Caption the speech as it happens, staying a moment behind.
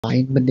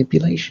mind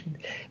manipulation.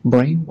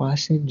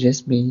 Brainwashing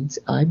just means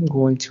I'm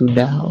going to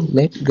now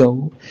let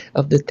go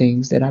of the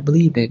things that I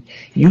believed in.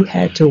 You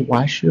had to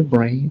wash your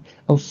brain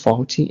of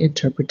faulty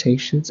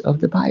interpretations of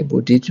the Bible.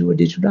 Did you or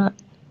did you not?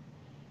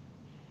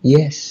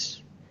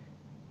 Yes.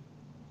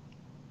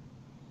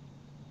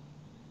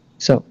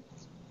 So,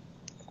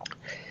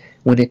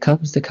 when it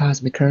comes to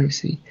cosmic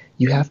currency,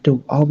 you have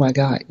to, oh my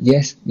God,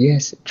 yes,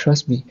 yes,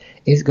 trust me,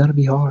 it's going to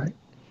be hard.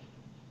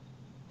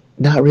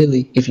 Not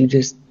really, if you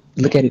just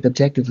look at it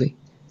objectively.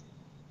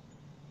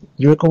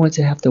 You're going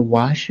to have to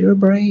wash your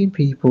brain,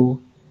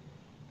 people,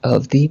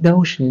 of the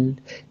notion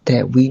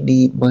that we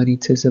need money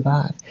to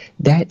survive.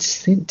 That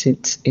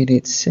sentence in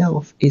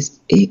itself is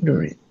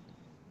ignorant.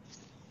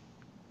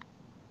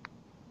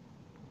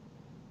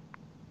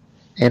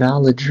 And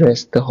I'll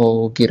address the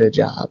whole get a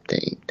job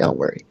thing. Don't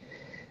worry.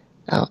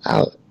 I'll,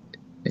 I'll,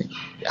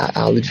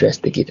 I'll address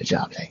the get a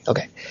job thing.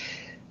 Okay.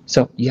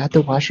 So you have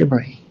to wash your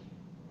brain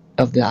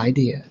of the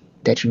idea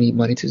that you need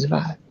money to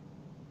survive.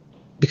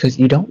 Because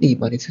you don't need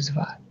money to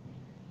survive.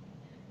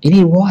 You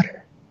need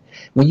water.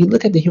 When you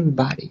look at the human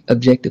body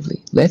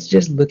objectively, let's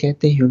just look at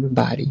the human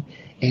body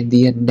and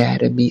the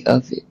anatomy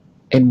of it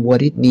and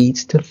what it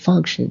needs to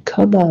function.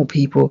 Come on,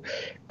 people.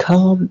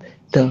 Come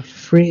the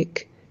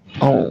frick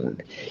on.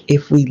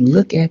 If we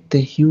look at the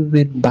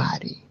human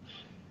body,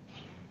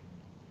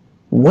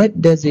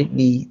 what does it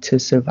need to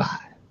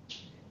survive?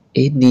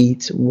 It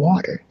needs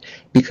water.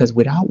 Because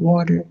without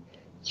water,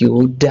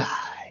 you'll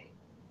die.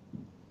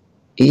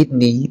 It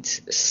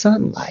needs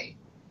sunlight.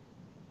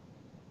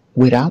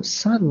 Without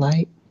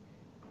sunlight,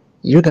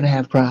 you're going to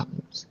have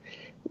problems.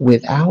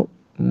 Without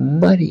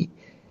money,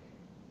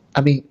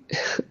 I mean,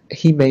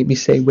 he made me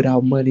say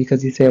without money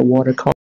because he said water costs.